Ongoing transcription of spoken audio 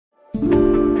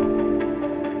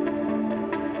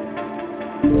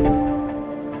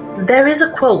There is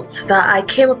a quote that I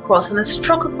came across and it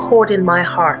struck a chord in my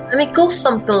heart, and it goes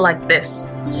something like this: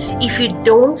 if you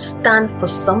don't stand for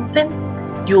something,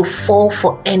 you'll fall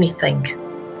for anything.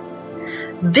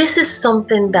 This is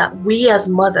something that we as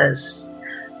mothers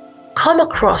come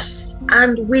across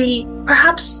and we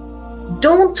perhaps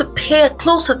don't pay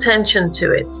close attention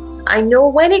to it. I know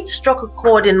when it struck a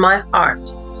chord in my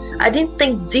heart, I didn't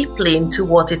think deeply into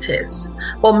what it is,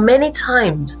 but many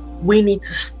times we need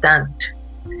to stand.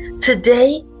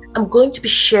 Today, I'm going to be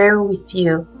sharing with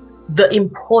you the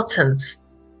importance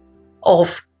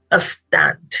of a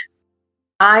stand.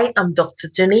 I am Dr.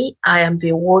 Jenny. I am the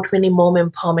award-winning mom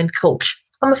empowerment coach.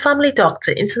 I'm a family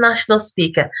doctor, international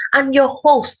speaker, and your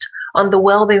host on the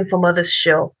Wellbeing for Mothers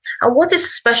show. And what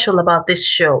is special about this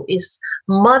show is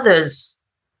mothers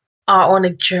are on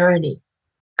a journey,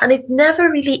 and it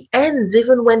never really ends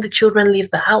even when the children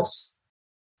leave the house.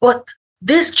 But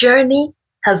this journey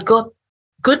has got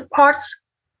good parts,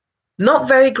 not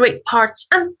very great parts,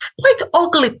 and quite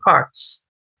ugly parts.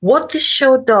 What this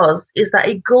show does is that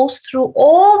it goes through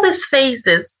all these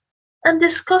phases and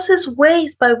discusses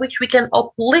ways by which we can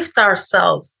uplift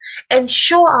ourselves,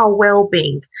 ensure our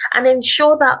well-being, and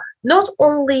ensure that not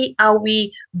only are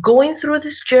we going through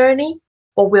this journey,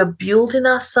 but we're building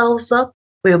ourselves up,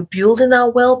 we're building our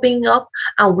well-being up,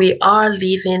 and we are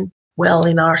living well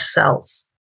in ourselves.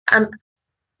 And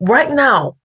right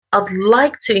now, I'd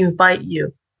like to invite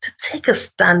you to take a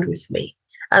stand with me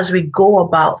as we go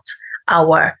about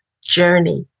our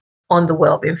journey on the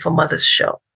Wellbeing for Mothers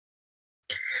show.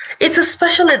 It's a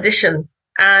special edition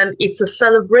and it's a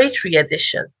celebratory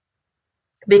edition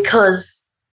because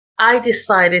I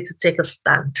decided to take a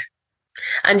stand.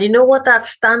 And you know what that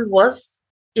stand was?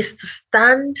 Is to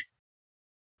stand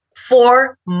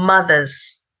for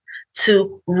mothers,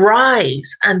 to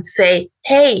rise and say,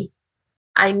 hey,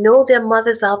 I know there are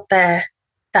mothers out there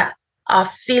that are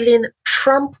feeling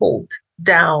trampled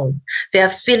down. They are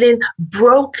feeling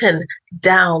broken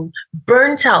down,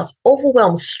 burnt out,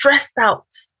 overwhelmed, stressed out.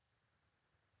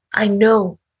 I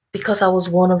know because I was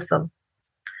one of them.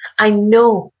 I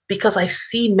know because I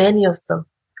see many of them.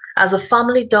 As a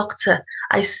family doctor,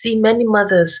 I see many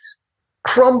mothers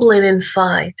crumbling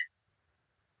inside.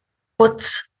 But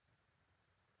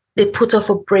they put off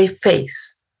a brave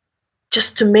face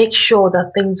just to make sure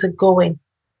that things are going.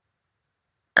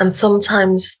 And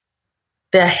sometimes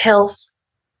their health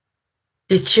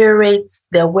deteriorates,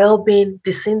 their well-being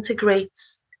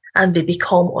disintegrates, and they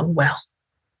become unwell.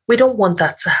 We don't want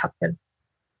that to happen.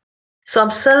 So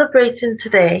I'm celebrating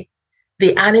today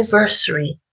the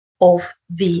anniversary of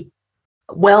the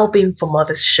Wellbeing for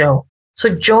Mothers show.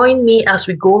 So join me as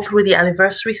we go through the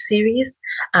anniversary series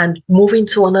and move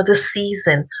into another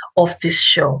season of this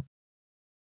show.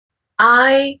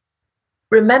 I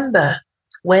remember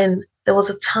when there was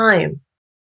a time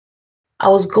I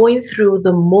was going through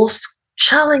the most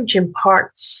challenging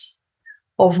parts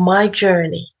of my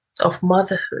journey of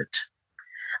motherhood.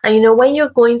 And you know, when you're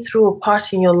going through a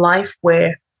part in your life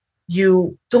where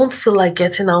you don't feel like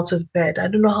getting out of bed, I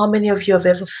don't know how many of you have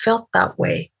ever felt that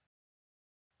way.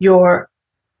 You're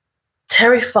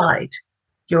terrified,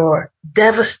 you're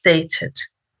devastated.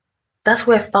 That's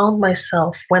where I found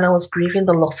myself when I was grieving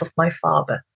the loss of my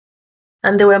father.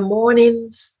 And there were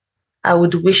mornings I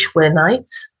would wish were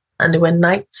nights, and there were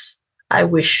nights I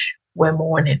wish were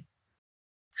morning.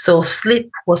 So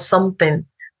sleep was something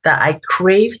that I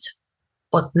craved,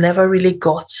 but never really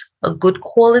got a good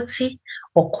quality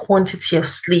or quantity of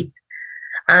sleep.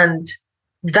 And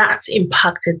that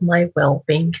impacted my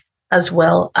well-being as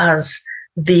well as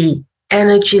the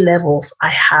energy levels I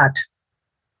had.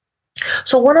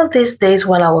 So one of these days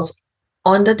while I was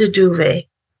under the duvet,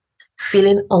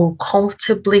 feeling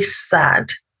uncomfortably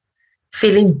sad,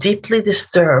 feeling deeply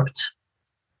disturbed,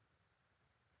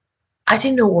 I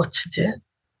didn't know what to do.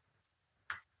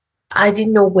 I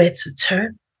didn't know where to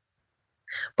turn.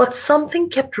 But something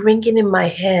kept ringing in my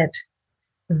head.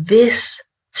 This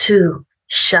too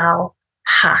shall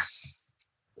pass.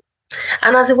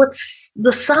 And as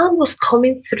the sound was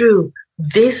coming through,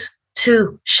 this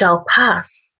too shall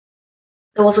pass,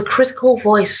 there was a critical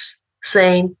voice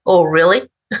saying, oh, really?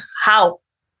 How?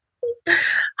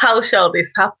 How shall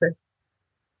this happen?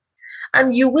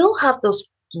 And you will have those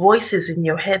voices in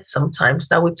your head sometimes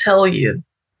that will tell you,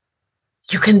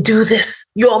 you can do this.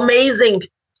 You're amazing.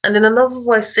 And then another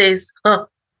voice says,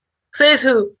 says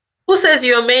who? Who says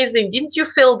you're amazing? Didn't you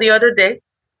fail the other day?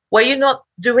 Were you not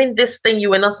doing this thing you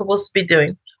were not supposed to be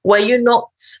doing? Were you not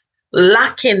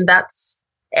lacking that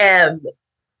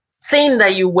thing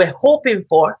that you were hoping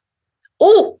for?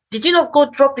 Oh, did you not go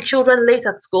drop the children late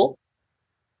at school?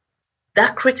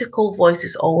 That critical voice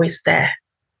is always there.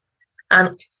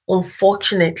 And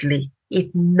unfortunately, it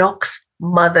knocks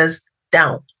mothers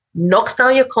down, knocks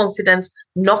down your confidence,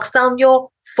 knocks down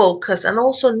your focus, and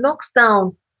also knocks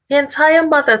down the entire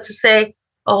mother to say,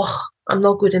 oh, I'm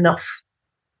not good enough.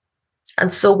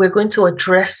 And so we're going to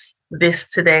address this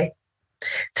today.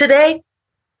 Today,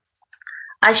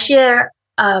 I share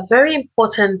a very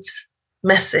important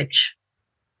message.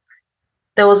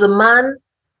 There was a man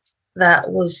that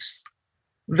was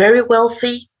very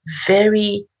wealthy,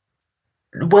 very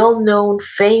well-known,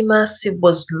 famous. He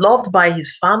was loved by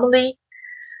his family,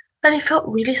 and he felt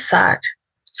really sad.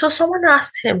 So someone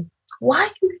asked him, why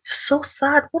are you so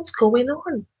sad? What's going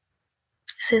on?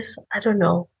 He says, I don't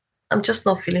know. I'm just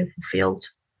not feeling fulfilled.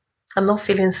 I'm not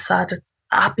feeling sad,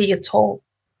 happy at all.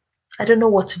 I don't know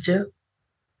what to do.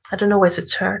 I don't know where to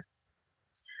turn.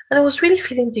 And I was really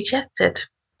feeling dejected.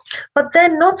 But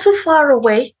then not too far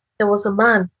away, there was a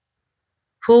man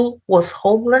who was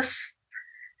homeless,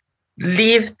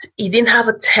 he didn't have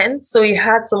a tent, so he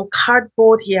had some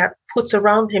cardboard he had put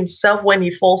around himself when he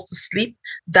falls to sleep.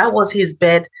 That was his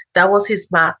bed. That was his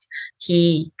mat.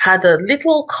 He had a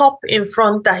little cup in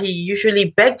front that he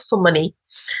usually begged for money.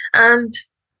 And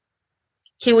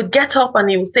he would get up and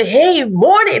he would say, hey,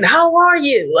 morning, how are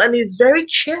you? And he's very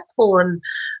cheerful and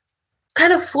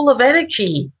kind of full of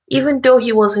energy, even though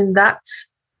he was in that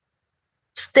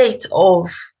state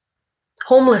of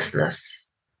homelessness.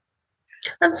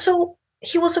 And so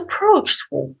he was approached.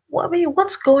 I mean,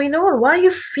 what's going on? Why are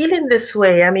you feeling this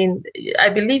way? I mean, I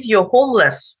believe you're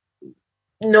homeless.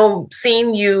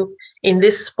 Seeing you in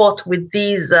this spot with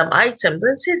these items.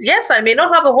 And he says, yes, I may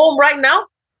not have a home right now,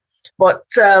 but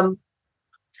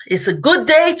it's a good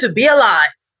day to be alive.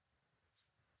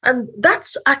 And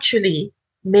that's actually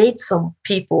made some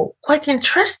people quite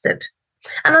interested.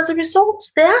 And as a result,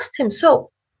 they asked him, so,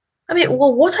 I mean,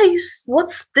 well,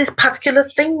 what's this particular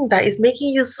thing that is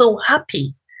making you so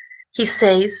happy? He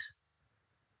says,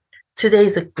 today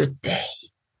is a good day.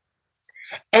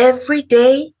 Every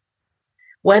day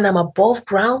when I'm above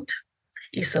ground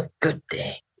is a good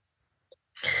day.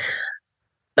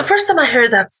 The first time I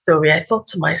heard that story, I thought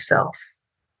to myself,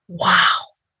 wow,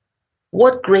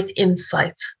 what great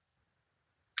insight.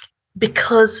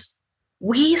 Because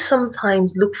we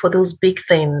sometimes look for those big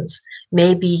things.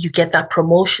 Maybe you get that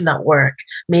promotion at work.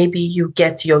 Maybe you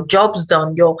get your jobs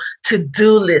done, your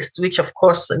to-do list, which of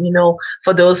course,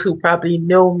 for those who probably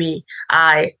know me,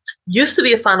 I used to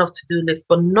be a fan of to-do lists,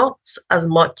 but not as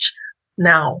much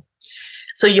now.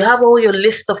 So you have all your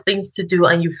list of things to do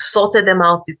and you've sorted them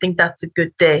out. You think that's a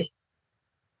good day.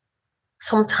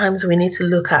 Sometimes we need to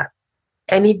look at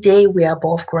any day we're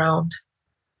above ground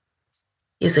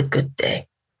is a good day.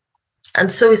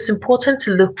 And so it's important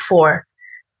to look for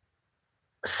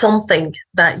something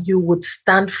that you would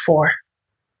stand for.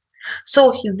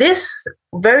 So this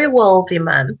very wealthy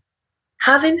man,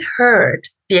 having heard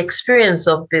the experience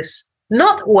of this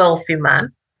not wealthy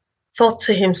man, thought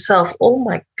to himself, oh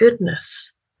my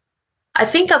goodness, I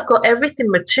think I've got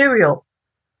everything material,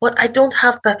 but I don't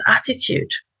have that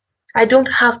attitude. I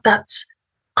don't have that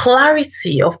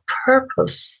clarity of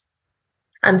purpose.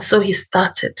 And so he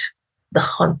started the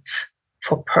hunt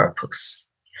for purpose.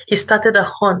 He started a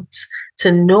hunt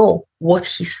to know what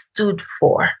he stood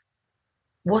for.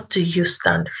 What do you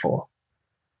stand for?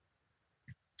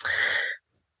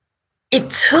 It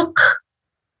took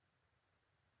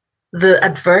the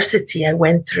adversity I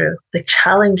went through, the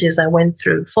challenges I went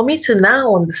through, for me to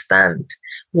now understand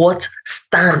what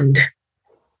stand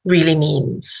really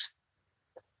means.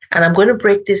 And I'm going to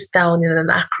break this down in an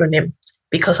acronym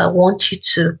because I want you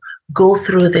to go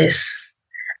through this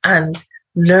and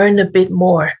learn a bit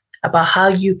more about how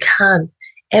you can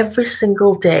every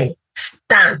single day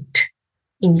stand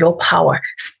in your power,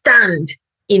 stand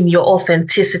in your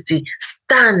authenticity,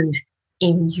 stand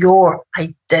in your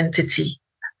identity.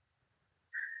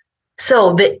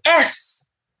 So the S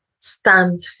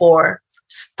stands for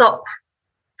stop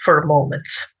for a moment.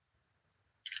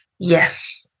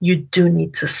 Yes, you do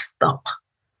need to stop.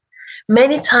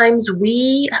 Many times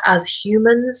we as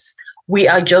humans, we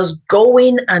are just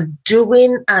going and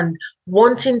doing and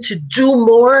wanting to do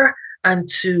more and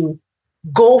to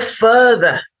go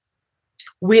further.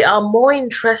 We are more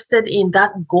interested in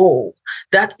that goal,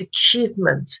 that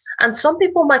achievement. And some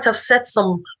people might have set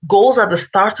some goals at the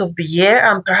start of the year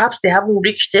and perhaps they haven't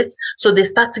reached it. So they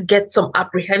start to get some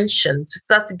apprehensions,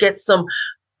 start to get some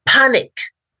panic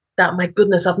that, my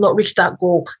goodness, I've not reached that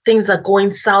goal. Things are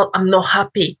going south. I'm not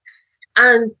happy.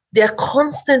 And they're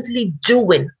constantly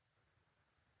doing.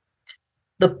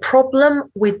 The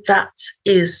problem with that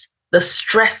is the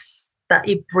stress that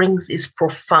it brings is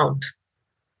profound.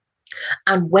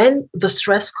 And when the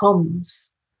stress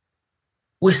comes,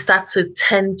 we start to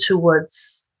tend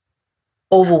towards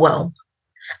overwhelm.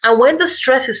 And when the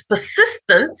stress is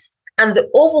persistent and the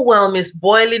overwhelm is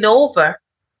boiling over,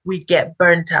 we get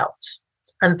burnt out.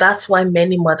 And that's why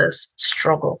many mothers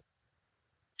struggle.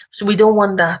 So we don't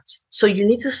want that. So you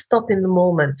need to stop in the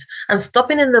moment. And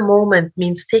stopping in the moment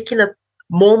means taking a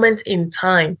moment in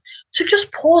time to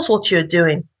just pause what you're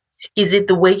doing. Is it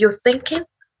the way you're thinking?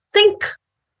 Think.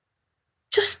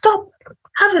 Just stop.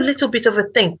 Have a little bit of a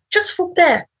think. Just from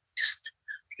there. Just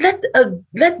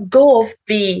let go of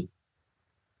the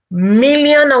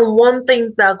 1,000,001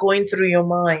 things that are going through your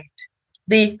mind.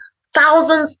 The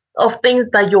thousands of things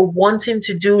that you're wanting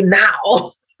to do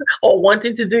now or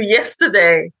wanting to do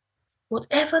yesterday.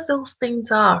 Whatever those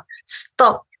things are,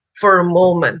 stop for a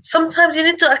moment. Sometimes you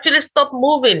need to actually stop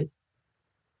moving.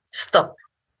 Stop.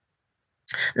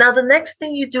 Now, the next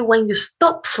thing you do when you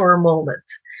stop for a moment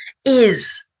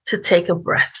is to take a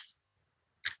breath.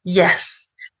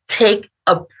 Yes, take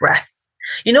a breath.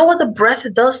 You know what the breath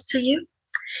does to you?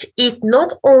 It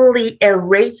not only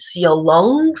aerates your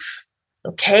lungs,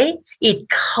 okay? It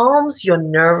calms your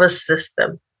nervous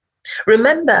system.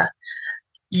 Remember,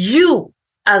 you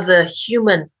as a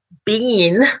human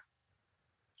being,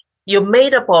 you're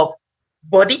made up of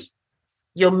body,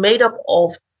 you're made up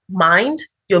of mind,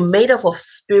 you're made up of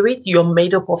spirit, you're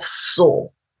made up of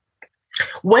soul.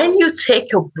 When you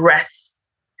take a breath,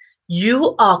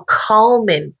 you are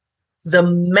calming the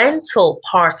mental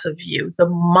part of you, the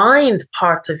mind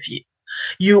part of you.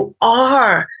 You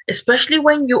are, especially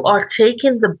when you are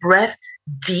taking the breath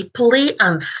deeply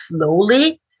and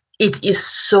slowly, it is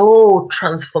so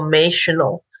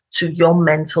transformational to your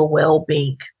mental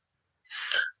well-being.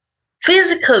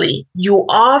 Physically, you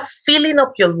are filling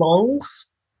up your lungs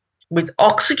with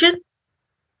oxygen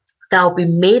that will be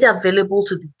made available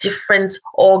to the different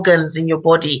organs in your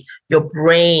body, your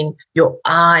brain, your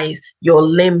eyes, your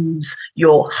limbs,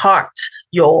 your heart,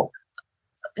 your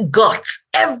guts,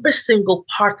 every single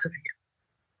part of you.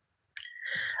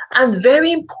 And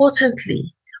very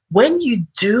importantly, when you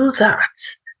do that,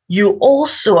 you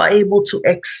also are able to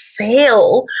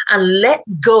exhale and let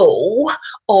go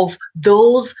of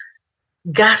those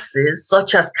gases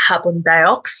such as carbon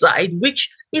dioxide, which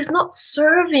is not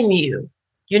serving you.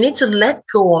 You need to let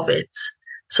go of it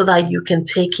so that you can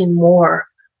take in more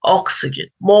oxygen,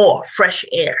 more fresh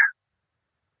air.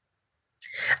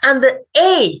 And the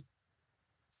A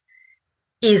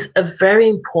is a very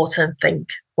important thing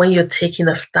when you're taking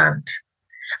a stand.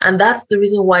 And that's the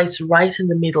reason why it's right in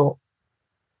the middle,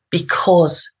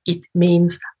 because it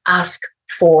means ask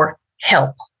for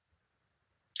help.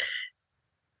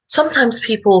 Sometimes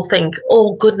people think,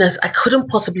 oh goodness, I couldn't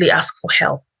possibly ask for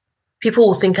help. People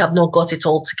will think I've not got it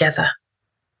all together.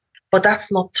 But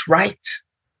that's not right.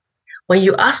 When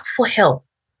you ask for help,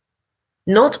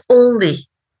 not only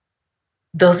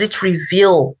does it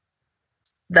reveal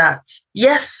that,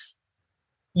 yes,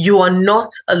 you are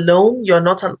not alone, you're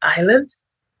not an island,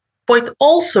 but it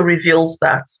also reveals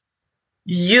that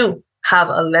you have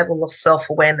a level of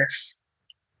self-awareness.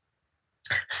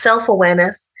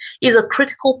 Self-awareness is a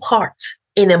critical part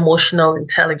in emotional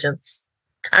intelligence.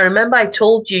 And remember, I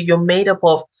told you you're made up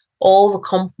of all the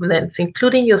components,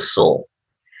 including your soul.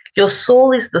 Your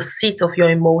soul is the seat of your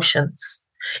emotions.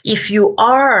 If you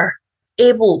are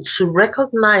able to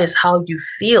recognize how you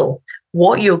feel,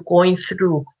 what you're going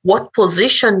through, what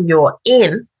position you're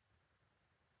in,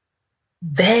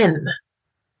 then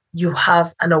you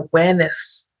have an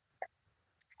awareness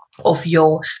of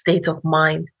your state of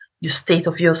mind, your state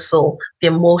of your soul, the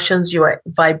emotions you are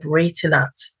vibrating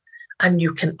at, and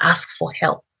you can ask for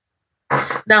help.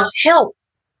 Now, help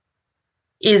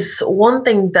is one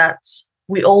thing that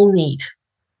we all need.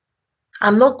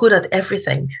 I'm not good at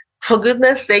everything. For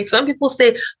goodness sake, some people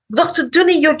say, Dr.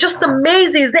 Dunni, you're just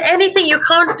amazing. Is there anything you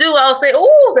can't do? I'll say,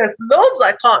 oh, there's loads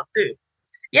I can't do.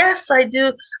 Yes, I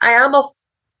do. I am a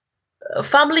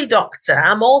family doctor.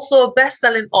 I'm also a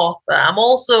best-selling author. I'm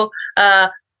also,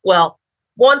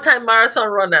 one-time marathon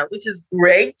runner, which is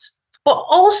great. But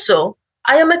also,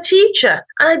 I am a teacher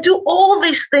and I do all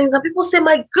these things. And people say,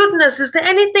 my goodness, is there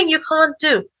anything you can't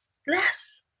do?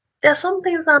 Yes, there are some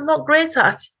things I'm not great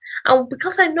at. And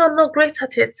because I know I'm not great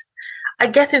at it, I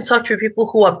get in touch with people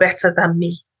who are better than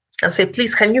me and say,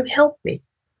 please, can you help me?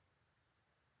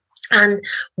 And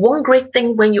one great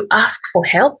thing when you ask for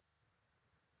help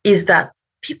is that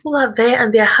people are there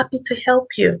and they're happy to help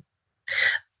you.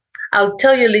 I'll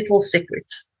tell you a little secret.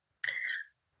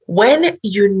 When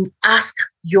you ask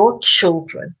your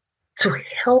children to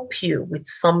help you with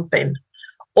something,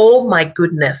 oh my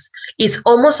goodness, it's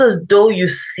almost as though you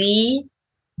see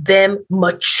them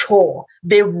mature.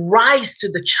 They rise to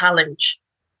the challenge.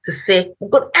 to say,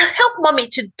 God, help mommy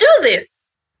to do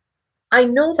this. I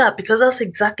know that because that's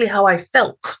exactly how I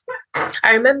felt.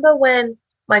 I remember when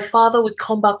my father would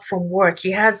come back from work,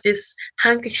 he had this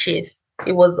handkerchief.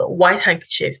 It was a white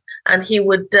handkerchief, and he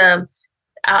would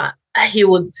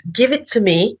give it to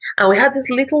me, and we had this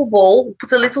little bowl,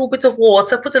 put a little bit of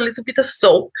water, put a little bit of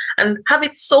soap, and have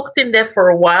it soaked in there for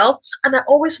a while. And I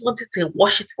always wanted to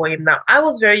wash it for him. Now, I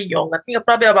was very young. I think I'm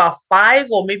probably about 5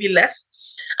 or maybe less.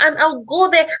 And I'll go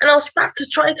there and I'll start to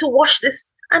try to wash this.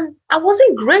 And I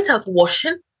wasn't great at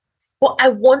washing, but I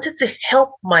wanted to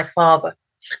help my father.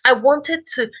 I wanted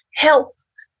to help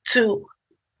to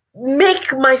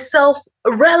make myself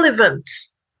relevant.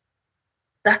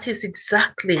 That is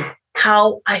exactly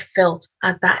how I felt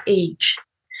at that age.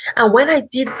 And when I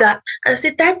did that, I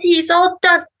said, Daddy, it's all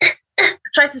done. I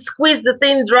tried to squeeze the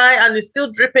thing dry and it's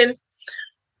still dripping.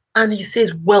 And he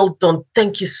says, well done.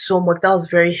 Thank you so much. That was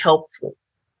very helpful.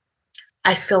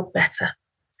 I felt better.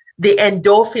 The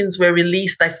endorphins were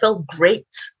released. I felt great.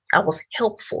 I was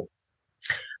helpful.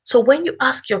 So when you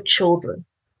ask your children,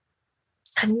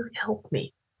 can you help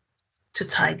me to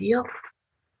tidy up?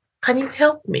 Can you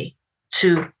help me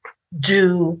to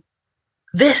do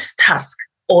this task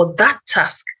or that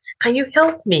task? Can you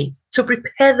help me to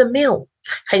prepare the meal?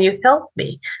 Can you help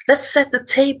me? Let's set the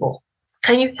table.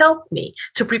 Can you help me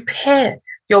to prepare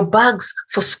your bags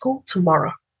for school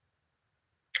tomorrow?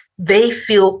 They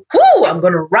feel, whoo, I'm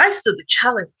going to rise to the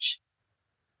challenge.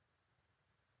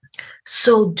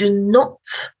 So do not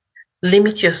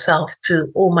limit yourself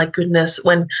to, oh my goodness,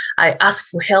 when I ask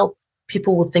for help,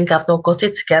 people will think I've not got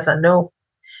it together. No,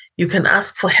 you can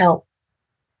ask for help.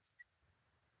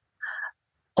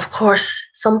 Of course,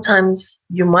 sometimes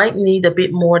you might need a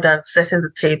bit more than setting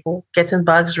the table, getting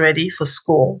bags ready for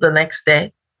school the next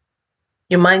day.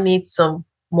 You might need some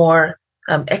more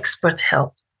expert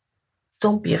help.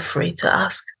 Don't be afraid to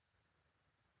ask.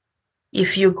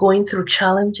 If you're going through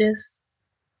challenges,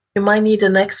 you might need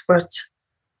an expert,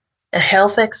 a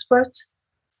health expert,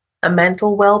 a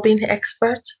mental well-being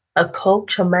expert, a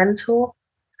coach, a mentor.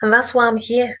 And that's why I'm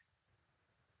here.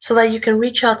 So that you can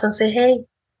reach out and say, hey,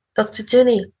 Dr.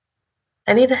 Junie,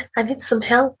 I need some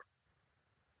help.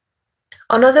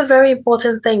 Another very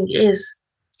important thing is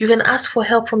you can ask for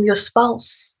help from your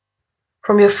spouse,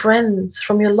 from your friends,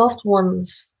 from your loved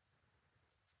ones.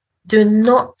 Do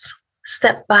not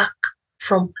step back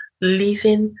from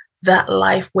living that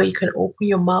life where you can open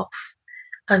your mouth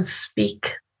and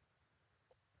speak.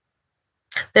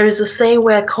 There is a saying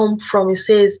where I come from. It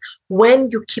says, when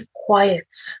you keep quiet,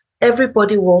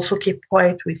 everybody will also keep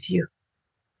quiet with you.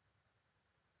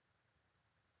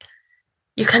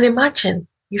 You can imagine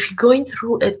if you're going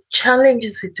through a challenging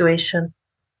situation,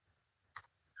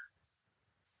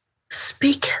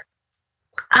 speak,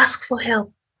 ask for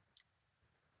help.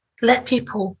 Let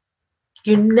people,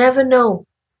 you never know.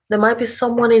 There might be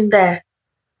someone in there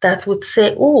that would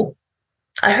say, oh,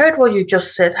 I heard what you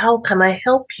just said. How can I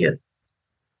help you?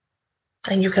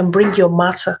 And you can bring your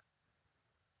matter.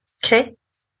 Okay?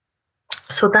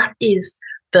 So that is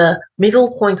the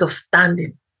middle point of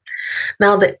standing.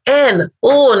 Now the N,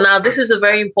 now this is a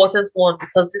very important one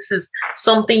because this is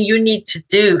something you need to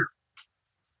do.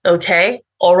 Okay?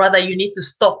 Or rather, you need to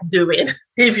stop doing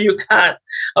if you can.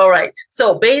 All right.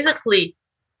 So basically,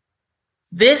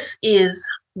 this is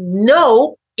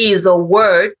no is a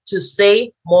word to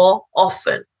say more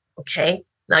often. Okay.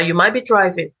 Now you might be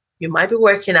driving, you might be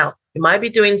working out, you might be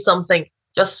doing something.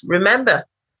 Just remember,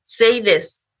 say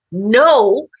this.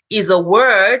 No is a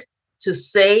word to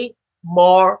say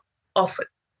more often.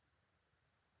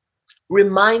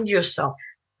 Remind yourself,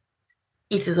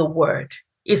 it is a word.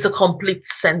 It's a complete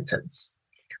sentence.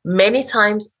 Many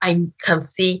times I can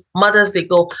see mothers, they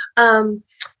go,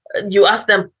 you ask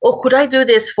them, oh, could I do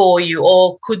this for you?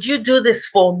 Or could you do this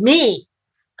for me?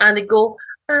 And they go,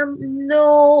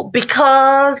 no,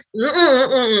 because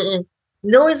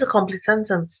no is a complete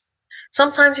sentence.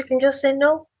 Sometimes you can just say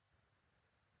no.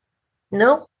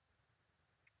 No.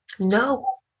 No.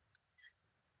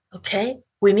 Okay?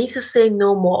 We need to say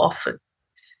no more often.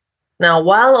 Now,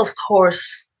 while of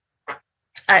course,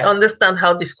 I understand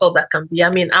how difficult that can be. I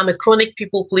mean, I'm a chronic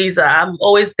people pleaser. I'm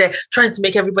always there trying to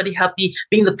make everybody happy,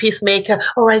 being the peacemaker.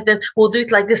 All right, then we'll do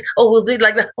it like this. Oh, we'll do it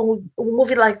like that. Oh, we'll move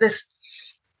it like this.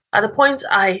 At the point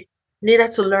I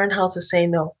needed to learn how to say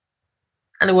no.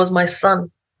 And it was my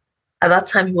son. At that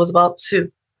time, he was about 2.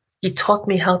 He taught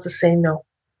me how to say no.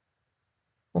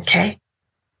 Okay?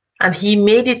 And he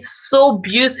made it so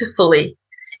beautifully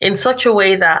in such a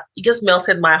way that it just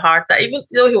melted my heart that even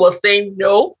though he was saying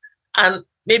no, and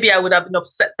maybe I would have been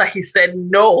upset that he said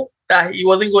no, that he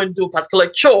wasn't going to do a particular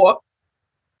chore.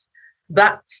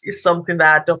 That is something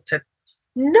that I adopted.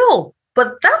 No,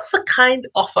 but that's a kind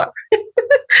offer.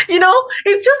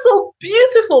 It's just so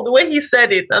beautiful the way he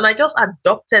said it. And I just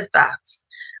adopted that.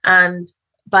 And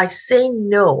by saying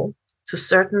no to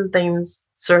certain things,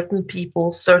 certain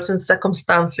people, certain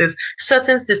circumstances,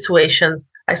 certain situations,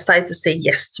 I started to say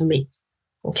yes to me.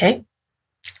 Okay.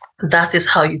 That is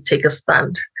how you take a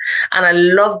stand. And I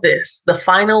love this. The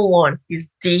final one is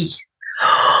D.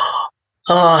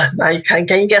 Oh, now can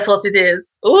you guess what it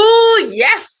is? Oh,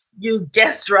 yes, you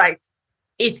guessed right.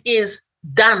 It is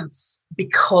dance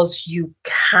because you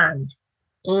can.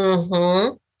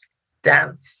 Mm-hmm.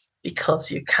 Dance because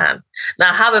you can.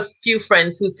 Now, I have a few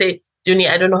friends who say, Junie,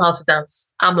 I don't know how to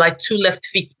dance. I'm like two left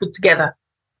feet put together.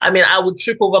 I mean, I would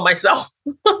trip over myself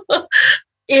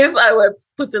if I were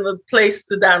put in a place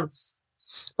to dance.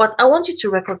 But I want you to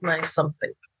recognize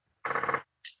something.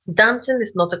 Dancing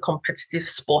is not a competitive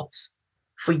sport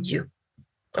for you.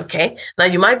 Okay. Now,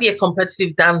 you might be a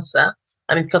competitive dancer.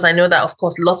 I mean, because I know that, of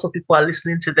course, lots of people are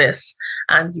listening to this,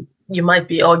 and you might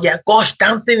be, oh, yeah, gosh,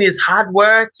 dancing is hard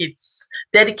work. It's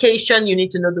dedication. You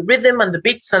need to know the rhythm and the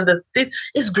beats and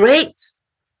it's great.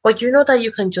 But you know that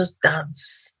you can just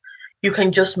dance. You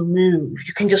can just move.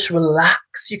 You can just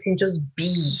relax. You can just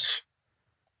be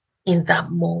in that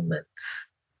moment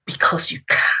because you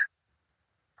can.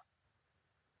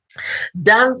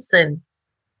 Dancing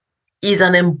is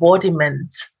an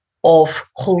embodiment of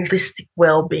holistic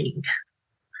well-being.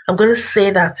 I'm going to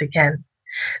say that again.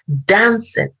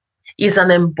 Dancing is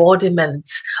an embodiment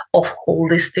of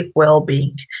holistic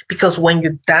well-being because when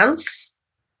you dance,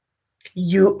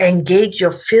 you engage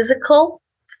your physical,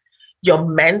 your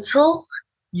mental,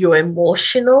 your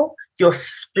emotional, your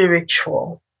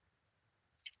spiritual.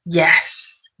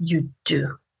 Yes, you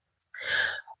do.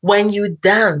 When you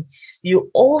dance, you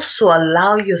also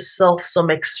allow yourself some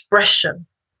expression.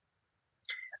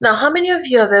 Now, how many of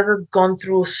you have ever gone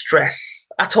through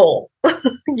stress at all?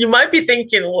 You might be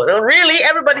thinking, well, really?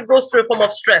 Everybody goes through a form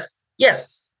of stress.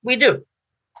 Yes, we do.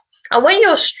 And when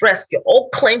you're stressed, you're all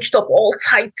clenched up, all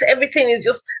tight, everything is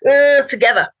just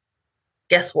together.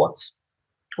 Guess what?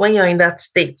 When you're in that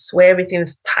state where everything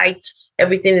is tight,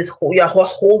 you're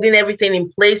holding everything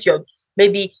in place, you're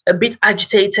maybe a bit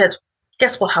agitated,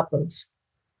 guess what happens?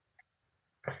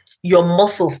 Your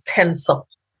muscles tense up.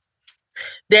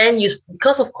 Then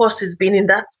because of course it's been in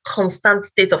that constant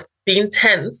state of being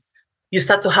tense, you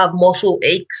start to have muscle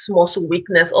aches, muscle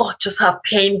weakness. Oh, just have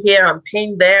pain here and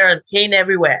pain there and pain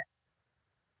everywhere.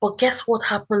 But guess what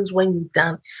happens when you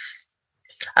dance?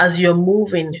 As you're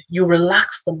moving, you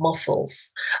relax the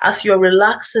muscles. As you're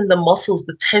relaxing the muscles,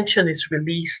 the tension is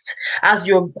released. As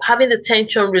you're having the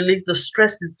tension released, the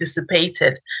stress is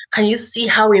dissipated. Can you see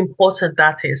how important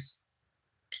that is?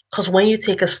 Because when you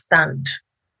take a stand,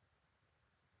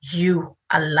 you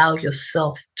allow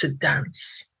yourself to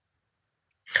dance.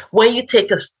 When you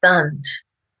take a stand,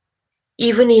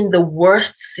 even in the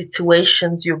worst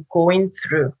situations you're going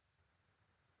through,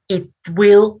 it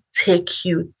will take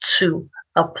you to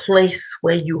a place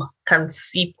where you can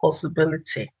see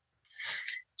possibility.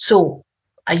 So,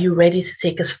 are you ready to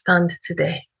take a stand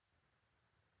today?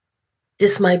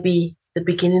 This might be the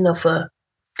beginning of a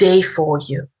day for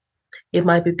you. It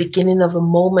might be the beginning of a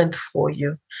moment for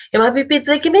you. It might be the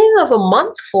beginning of a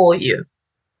month for you.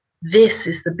 This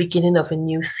is the beginning of a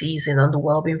new season on the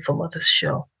Wellbeing for Mothers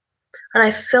show. And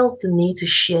I felt the need to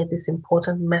share this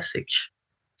important message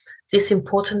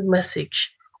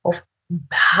of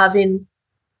having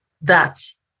that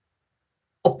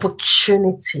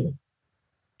opportunity,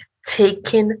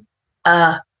 taking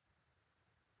a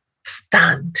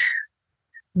stand,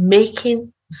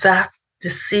 making that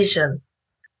decision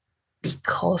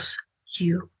because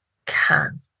you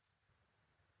can.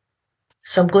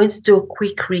 So I'm going to do a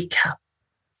quick recap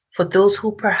for those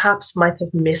who perhaps might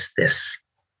have missed this.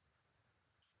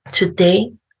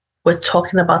 Today, we're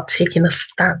talking about taking a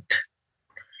stand.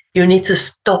 You need to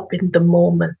stop in the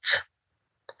moment.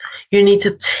 You need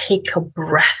to take a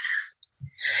breath.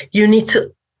 You need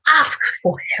to ask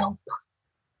for help.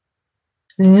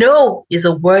 No is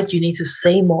a word you need to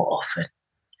say more often.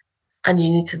 And you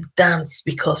need to dance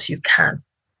because you can.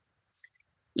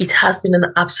 It has been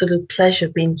an absolute pleasure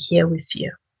being here with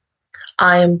you.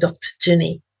 I am Dr.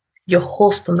 Junie, your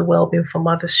host on the Wellbeing for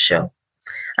Mothers show.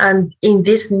 And in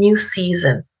this new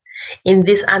season, in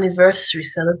this anniversary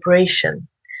celebration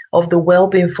of the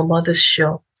Wellbeing for Mothers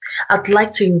show, I'd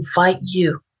like to invite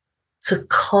you to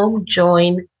come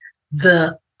join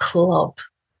the club.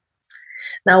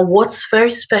 Now, what's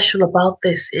very special about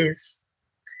this is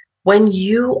when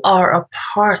you are a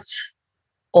part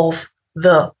of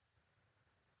the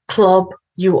club,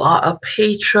 you are a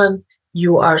patron,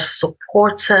 you are a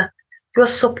supporter. You are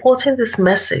supporting this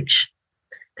message.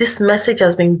 This message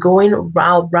has been going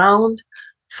round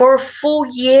for a full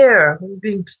year. We've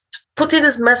been putting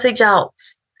this message out,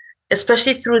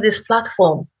 especially through this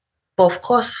platform, but of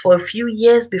course for a few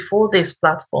years before this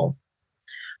platform.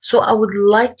 So I would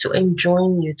like to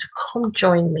enjoin you to come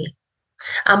join me.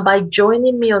 And by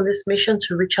joining me on this mission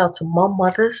to reach out to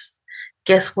mothers,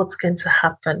 guess what's going to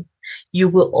happen? You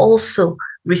will also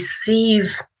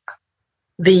receive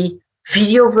the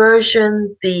video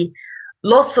versions, the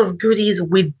lots of goodies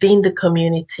within the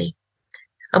community.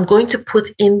 I'm going to put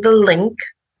in the link.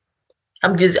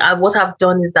 What I've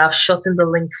done is that I've shortened the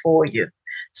link for you.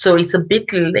 So it's a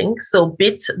bit.ly link. So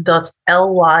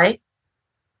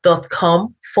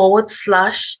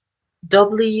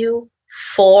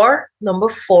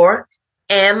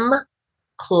bit.ly.com/W4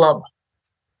 Club.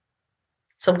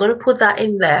 So I'm going to put that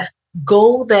in there.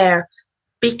 Go there,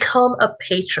 become a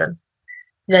patron.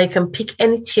 Now you can pick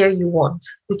any tier you want,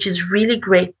 which is really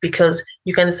great because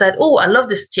you can decide, oh, I love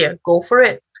this tier, go for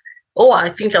it. Oh, I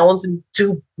think I want to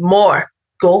do more,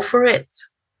 go for it.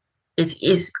 It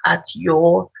is at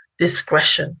your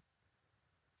discretion.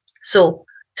 So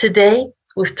today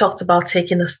we've talked about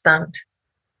taking a stand.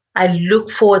 I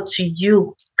look forward to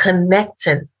you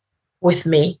connecting with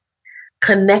me,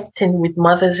 connecting with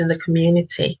mothers in the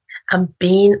community, and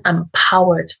being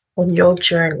empowered on your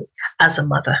journey as a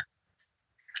mother.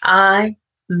 I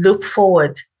look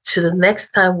forward to the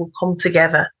next time we'll come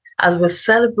together as we're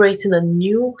celebrating a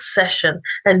new session,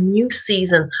 a new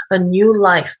season, a new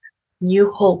life, new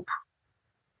hope.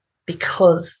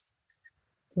 Because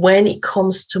when it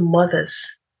comes to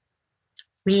mothers,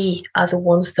 we are the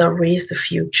ones that raise the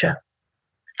future.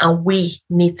 And we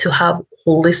need to have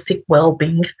holistic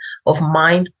well-being of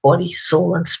mind, body,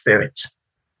 soul, and spirit.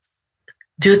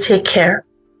 Do take care.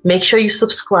 Make sure you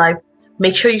subscribe.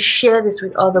 Make sure you share this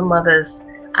with other mothers,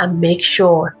 and make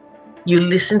sure you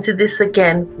listen to this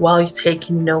again while you're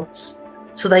taking notes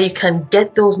so that you can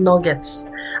get those nuggets.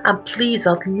 And please,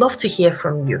 I'd love to hear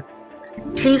from you.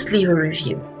 Please leave a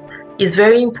review. It's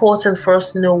very important for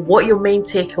us to know what your main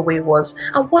takeaway was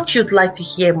and what you'd like to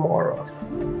hear more of.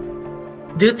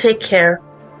 Do take care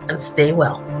and stay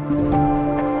well.